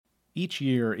Each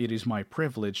year, it is my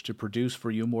privilege to produce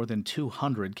for you more than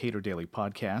 200 Cato Daily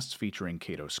podcasts featuring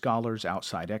Cato scholars,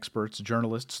 outside experts,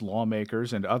 journalists,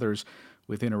 lawmakers, and others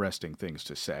with interesting things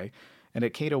to say. And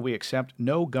at Cato, we accept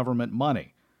no government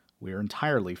money. We are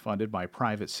entirely funded by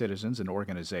private citizens and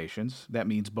organizations. That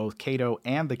means both Cato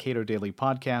and the Cato Daily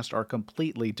podcast are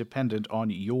completely dependent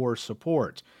on your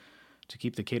support. To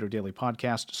keep the Cato Daily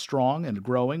podcast strong and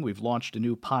growing, we've launched a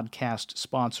new podcast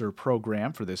sponsor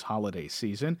program for this holiday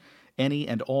season. Any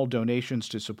and all donations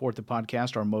to support the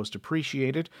podcast are most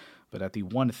appreciated, but at the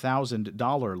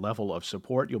 $1,000 level of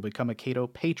support, you'll become a Cato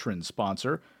patron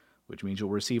sponsor, which means you'll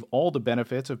receive all the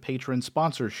benefits of patron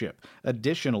sponsorship.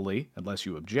 Additionally, unless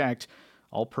you object,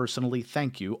 I'll personally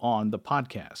thank you on the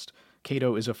podcast.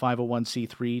 Cato is a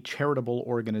 501c3 charitable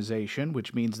organization,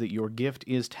 which means that your gift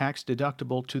is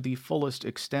tax-deductible to the fullest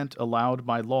extent allowed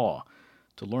by law.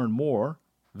 To learn more,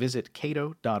 visit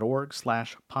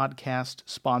cato.org/podcast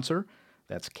sponsor.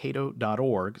 That's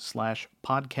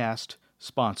cato.org/podcast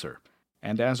sponsor.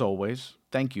 And as always,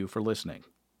 thank you for listening.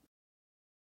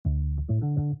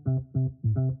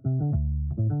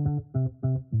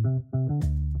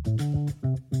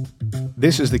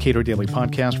 This is the Cato Daily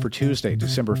Podcast for Tuesday,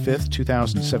 December 5th,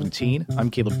 2017. I'm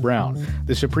Caleb Brown.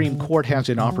 The Supreme Court has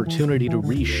an opportunity to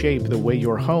reshape the way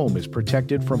your home is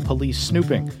protected from police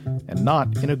snooping, and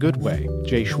not in a good way.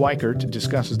 Jay Schweikert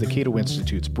discusses the Cato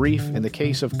Institute's brief in the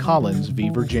case of Collins v.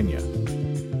 Virginia.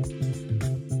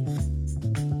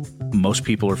 Most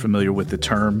people are familiar with the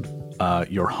term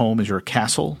your home is your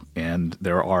castle, and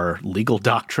there are legal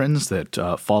doctrines that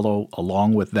follow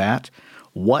along with that.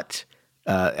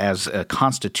 As a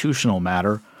constitutional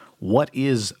matter, what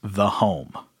is the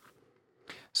home?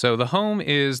 So the home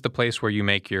is the place where you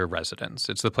make your residence.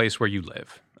 It's the place where you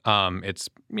live. It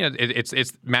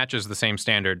matches the same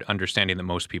standard understanding that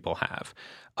most people have.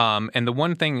 And the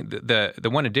one thing, the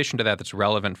one addition to that that's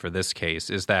relevant for this case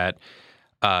is that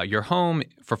your home,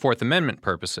 for Fourth Amendment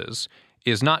purposes,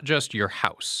 is not just your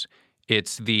house.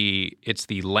 It's the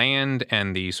land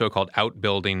and the so-called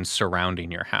outbuildings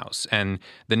surrounding your house. And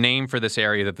the name for this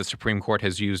area that the Supreme Court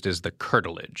has used is the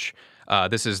curtilage.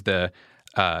 This is the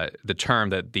term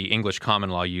that the English common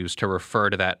law used to refer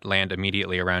to that land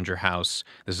immediately around your house.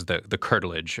 This is the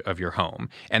curtilage of your home.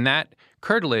 And that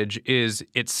curtilage is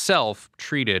itself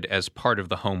treated as part of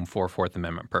the home for Fourth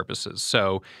Amendment purposes.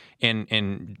 So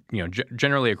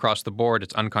generally across the board,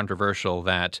 it's uncontroversial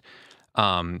that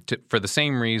for the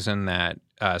same reason that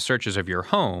searches of your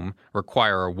home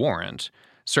require a warrant,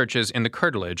 searches in the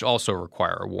curtilage also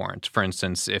require a warrant. For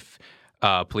instance, if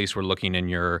police were looking in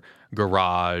your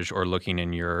garage or looking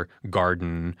in your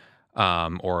garden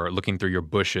or looking through your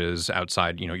bushes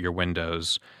outside, your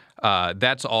windows,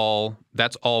 that's all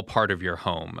part of your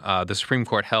home. The Supreme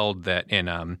Court held that in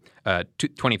a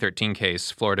 2013 case,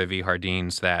 Florida v.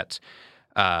 Hardines, that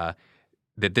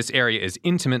this area is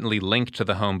intimately linked to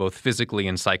the home both physically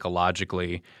and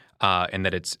psychologically, and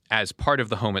that it's as part of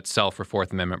the home itself for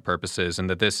Fourth Amendment purposes, and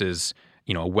that this is,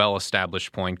 a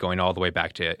well-established point going all the way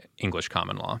back to English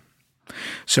common law.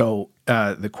 So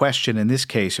the question in this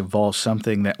case involves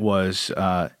something that was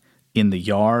in the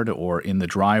yard or in the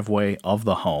driveway of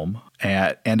the home,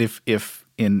 and I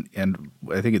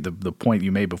think the point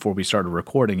you made before we started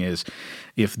recording is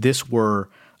if this were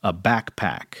a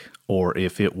backpack or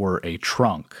if it were a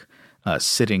trunk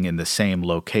sitting in the same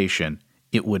location,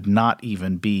 it would not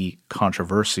even be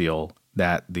controversial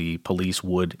that the police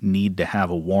would need to have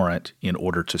a warrant in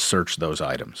order to search those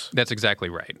items. That's exactly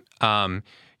right.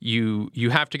 You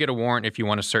have to get a warrant if you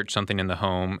want to search something in the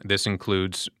home. This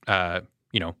includes,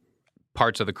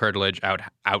 parts of the curtilage,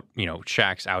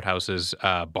 shacks, outhouses,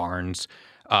 barns,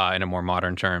 in a more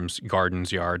modern terms,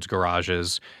 gardens, yards,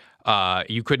 garages.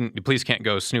 The police can't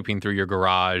go snooping through your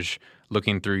garage,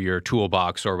 looking through your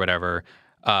toolbox or whatever,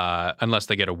 unless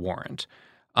they get a warrant.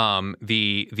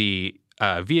 The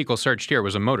vehicle searched here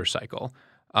was a motorcycle,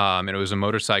 and it was a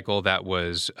motorcycle that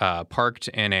was parked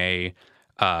in a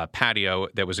patio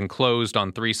that was enclosed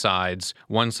on three sides,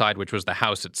 one side which was the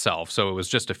house itself. So it was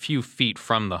just a few feet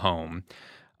from the home.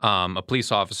 A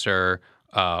police officer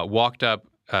walked up,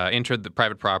 entered the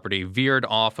private property, veered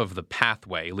off of the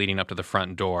pathway leading up to the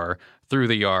front door, through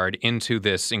the yard into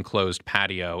this enclosed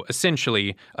patio,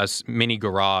 essentially a mini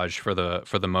garage for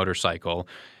the motorcycle,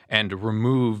 and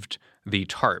removed the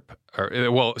tarp.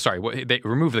 They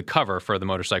removed the cover for the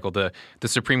motorcycle. The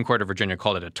Supreme Court of Virginia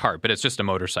called it a tarp, but it's just a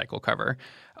motorcycle cover.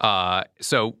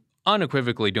 So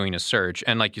unequivocally doing a search.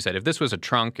 And like you said, if this was a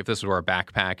trunk, if this were a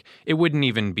backpack, it wouldn't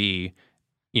even be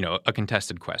a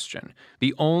contested question.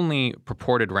 The only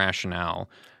purported rationale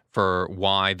for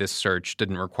why this search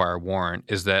didn't require a warrant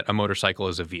is that a motorcycle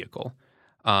is a vehicle.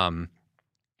 And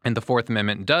the Fourth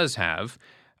Amendment does have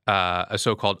a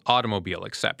so-called automobile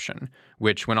exception,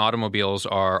 which when automobiles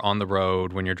are on the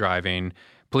road, when you're driving,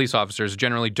 police officers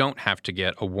generally don't have to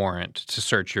get a warrant to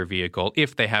search your vehicle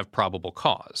if they have probable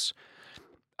cause.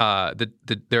 There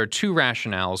are two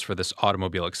rationales for this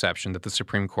automobile exception that the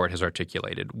Supreme Court has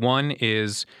articulated. One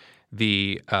is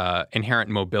the inherent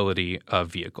mobility of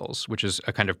vehicles, which is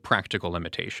a kind of practical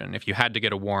limitation. If you had to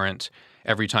get a warrant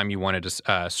every time you wanted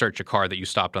to search a car that you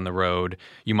stopped on the road,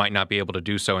 you might not be able to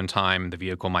do so in time. The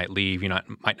vehicle might leave. You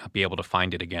might not be able to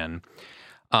find it again.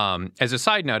 As a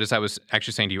side note, as I was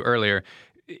actually saying to you earlier,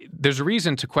 there's a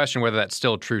reason to question whether that's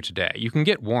still true today. You can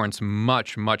get warrants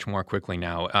much, much more quickly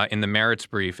now. In the merits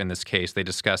brief in this case, they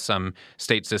discuss some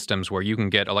state systems where you can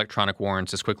get electronic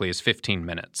warrants as quickly as 15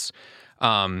 minutes.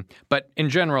 But in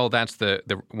general, that's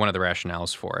the one of the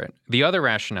rationales for it. The other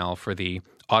rationale for the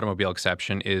automobile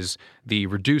exception is the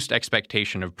reduced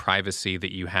expectation of privacy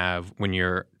that you have when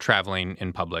you're traveling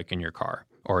in public in your car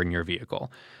or in your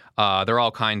vehicle. There are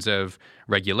all kinds of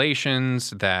regulations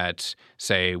that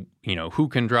say, who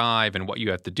can drive and what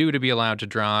you have to do to be allowed to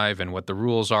drive and what the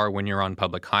rules are when you're on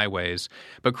public highways.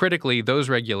 But critically, those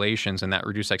regulations and that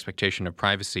reduced expectation of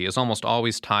privacy is almost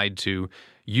always tied to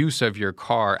use of your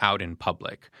car out in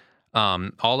public.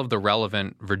 All of the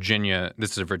relevant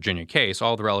this is a Virginia case,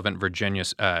 all the relevant Virginia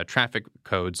traffic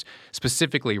codes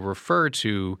specifically refer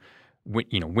to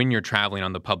when you're traveling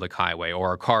on the public highway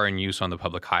or a car in use on the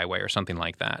public highway or something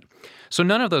like that. So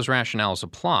none of those rationales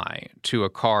apply to a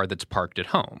car that's parked at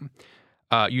home.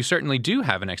 You certainly do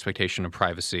have an expectation of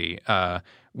privacy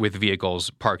with vehicles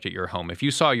parked at your home. If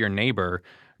you saw your neighbor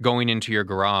going into your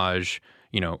garage,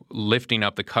 lifting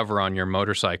up the cover on your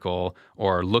motorcycle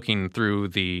or looking through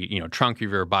the, trunk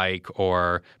of your bike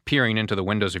or peering into the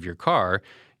windows of your car,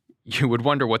 you would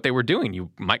wonder what they were doing.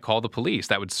 You might call the police.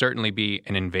 That would certainly be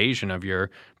an invasion of your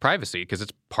privacy because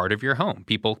it's part of your home.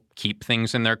 People keep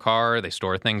things in their car. They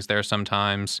store things there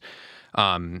sometimes.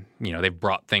 They've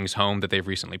brought things home that they've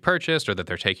recently purchased or that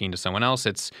they're taking to someone else.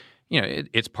 It's,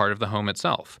 it's part of the home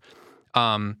itself.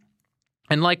 And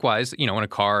likewise, when a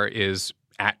car is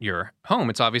at your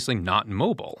home, it's obviously not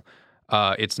mobile.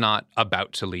 It's not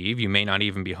about to leave. You may not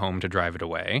even be home to drive it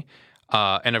away.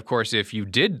 And of course, if you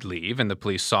did leave and the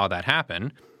police saw that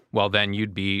happen, well, then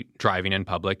you'd be driving in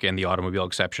public and the automobile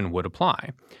exception would apply.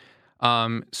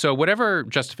 So whatever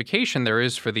justification there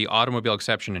is for the automobile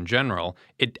exception in general,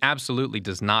 it absolutely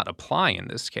does not apply in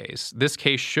this case. This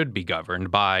case should be governed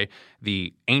by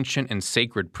the ancient and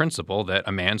sacred principle that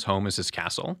a man's home is his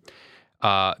castle,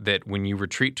 that when you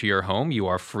retreat to your home, you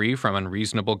are free from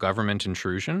unreasonable government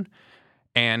intrusion,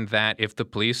 and that if the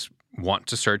police want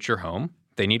to search your home,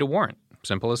 they need a warrant.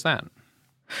 Simple as that.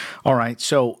 All right.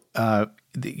 So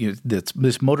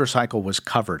this motorcycle was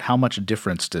covered. How much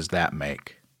difference does that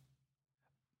make?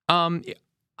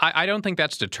 I don't think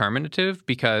that's determinative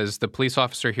because the police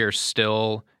officer here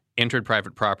still entered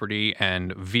private property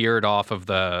and veered off of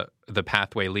the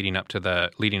pathway leading up to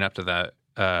the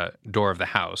door of the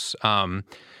house,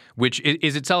 which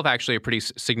is itself actually a pretty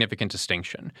significant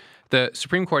distinction. The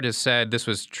Supreme Court has said this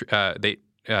was they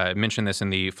mentioned this in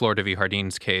the Florida v.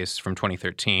 Hardeen's case from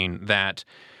 2013 that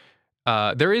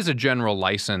there is a general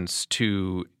license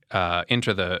to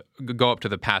go up to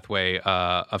the pathway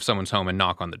of someone's home and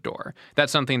knock on the door.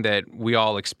 That's something that we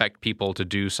all expect people to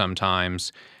do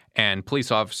sometimes, and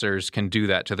police officers can do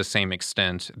that to the same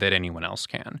extent that anyone else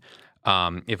can.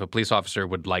 If a police officer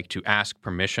would like to ask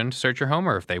permission to search your home,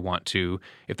 or if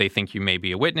they think you may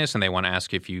be a witness and they want to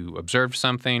ask if you observed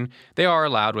something, they are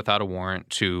allowed without a warrant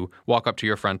to walk up to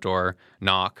your front door,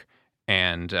 knock,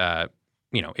 and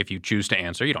if you choose to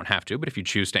answer, you don't have to, but if you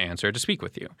choose to answer, to speak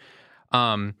with you.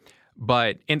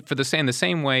 But in the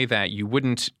same way that you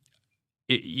wouldn't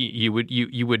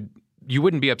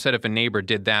be upset if a neighbor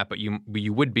did that, but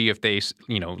you would be if they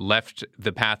left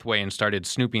the pathway and started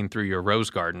snooping through your rose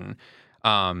garden.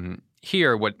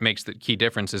 Here, what makes the key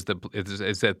difference is that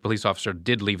the police officer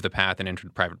did leave the path and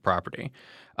entered private property,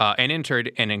 and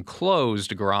entered an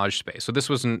enclosed garage space. So this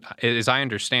wasn't, as I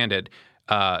understand it,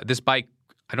 this bike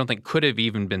I don't think could have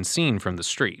even been seen from the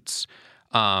streets.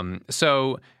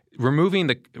 So removing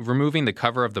the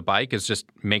cover of the bike just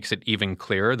makes it even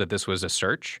clearer that this was a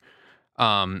search.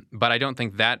 But I don't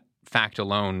think that fact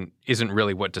alone isn't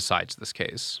really what decides this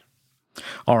case.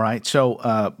 All right.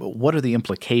 So what are the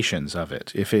implications of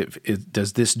it?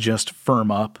 Does this just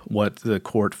firm up what the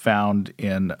court found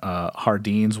in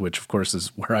Hardeen's, which, of course, is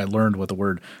where I learned what the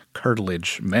word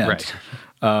curtilage meant.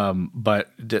 Right.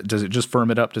 But does it just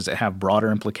firm it up? Does it have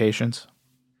broader implications?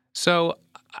 So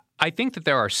I think that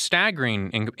there are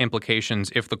staggering implications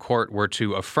if the court were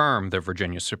to affirm the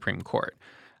Virginia Supreme Court.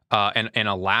 and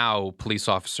allow police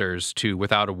officers to,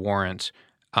 without a warrant,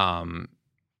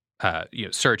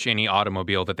 search any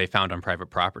automobile that they found on private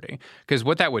property. Because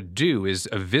what that would do is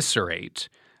eviscerate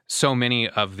so many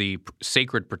of the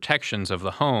sacred protections of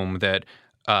the home that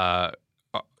are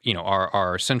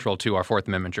central to our Fourth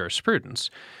Amendment jurisprudence.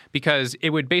 Because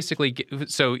it would basically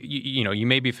you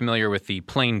may be familiar with the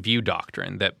plain view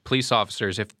doctrine, that police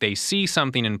officers, if they see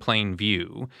something in plain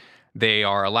view, they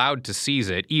are allowed to seize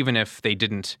it even if they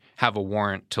didn't have a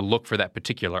warrant to look for that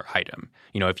particular item.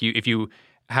 If you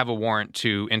have a warrant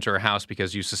to enter a house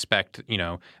because you suspect,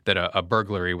 that a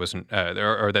burglary wasn't,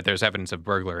 or that there's evidence of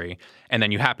burglary, and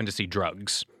then you happen to see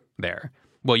drugs there,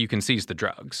 well, you can seize the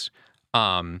drugs.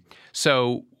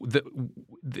 So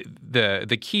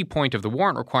the key point of the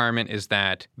warrant requirement is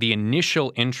that the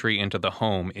initial entry into the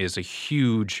home is a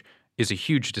huge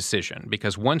decision,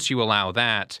 because once you allow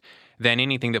that, then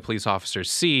anything that police officers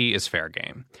see is fair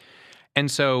game. And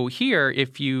so here,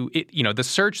 the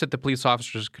search that the police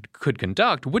officers could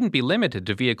conduct wouldn't be limited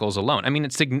to vehicles alone. I mean,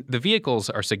 the vehicles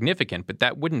are significant, but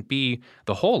that wouldn't be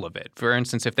the whole of it. For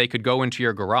instance, if they could go into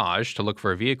your garage to look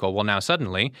for a vehicle, well, now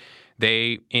suddenly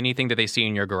anything that they see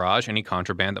in your garage, any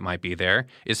contraband that might be there,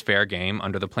 is fair game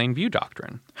under the plain view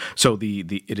doctrine. So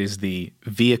it is the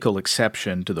vehicle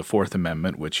exception to the Fourth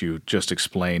Amendment, which you just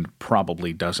explained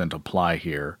probably doesn't apply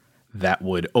here, that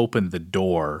would open the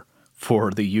door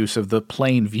for the use of the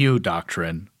plain view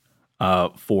doctrine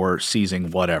for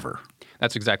seizing whatever.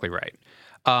 That's exactly right.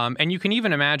 And you can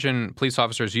even imagine police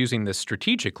officers using this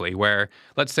strategically, where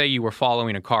let's say you were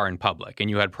following a car in public and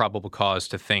you had probable cause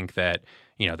to think that,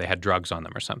 they had drugs on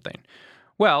them or something.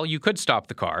 Well, you could stop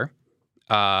the car,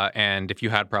 and if you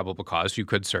had probable cause, you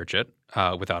could search it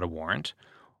without a warrant.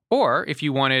 Or if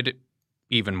you wanted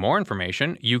even more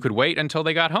information, you could wait until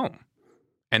they got home.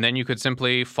 And then you could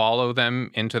simply follow them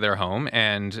into their home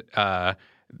and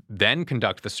then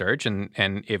conduct the search. And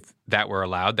if that were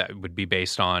allowed, that would be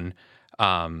based on,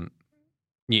 the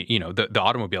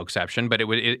automobile exception. But it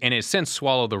would, in a sense,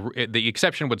 the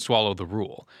exception would swallow the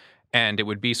rule. And it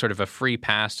would be sort of a free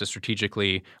pass to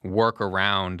strategically work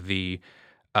around the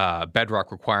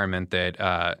bedrock requirement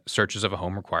that searches of a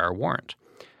home require a warrant.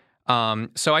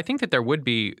 So I think that there would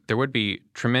be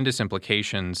tremendous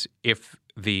implications if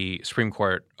the Supreme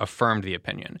Court affirmed the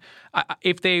opinion.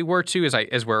 If they were to,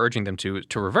 as we're urging them to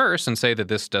reverse and say that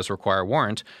this does require a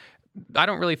warrant, I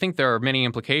don't really think there are many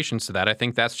implications to that. I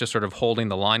think that's just sort of holding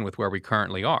the line with where we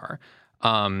currently are.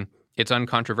 It's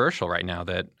uncontroversial right now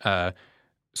that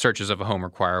searches of a home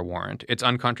require a warrant. It's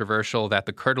uncontroversial that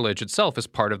the curtilage itself is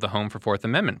part of the home for Fourth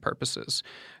Amendment purposes.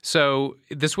 So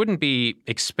this wouldn't be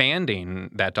expanding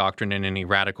that doctrine in any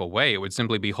radical way. It would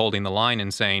simply be holding the line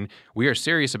and saying, we are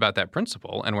serious about that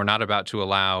principle, and we're not about to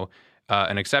allow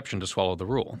an exception to swallow the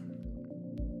rule.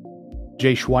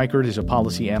 Jay Schweikert is a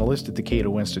policy analyst at the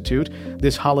Cato Institute.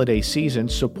 This holiday season,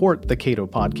 support the Cato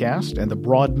Podcast and the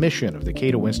broad mission of the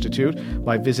Cato Institute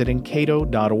by visiting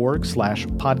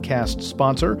cato.org/podcast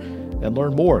sponsor and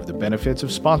learn more of the benefits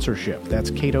of sponsorship. That's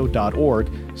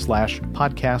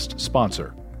cato.org/podcast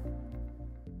sponsor.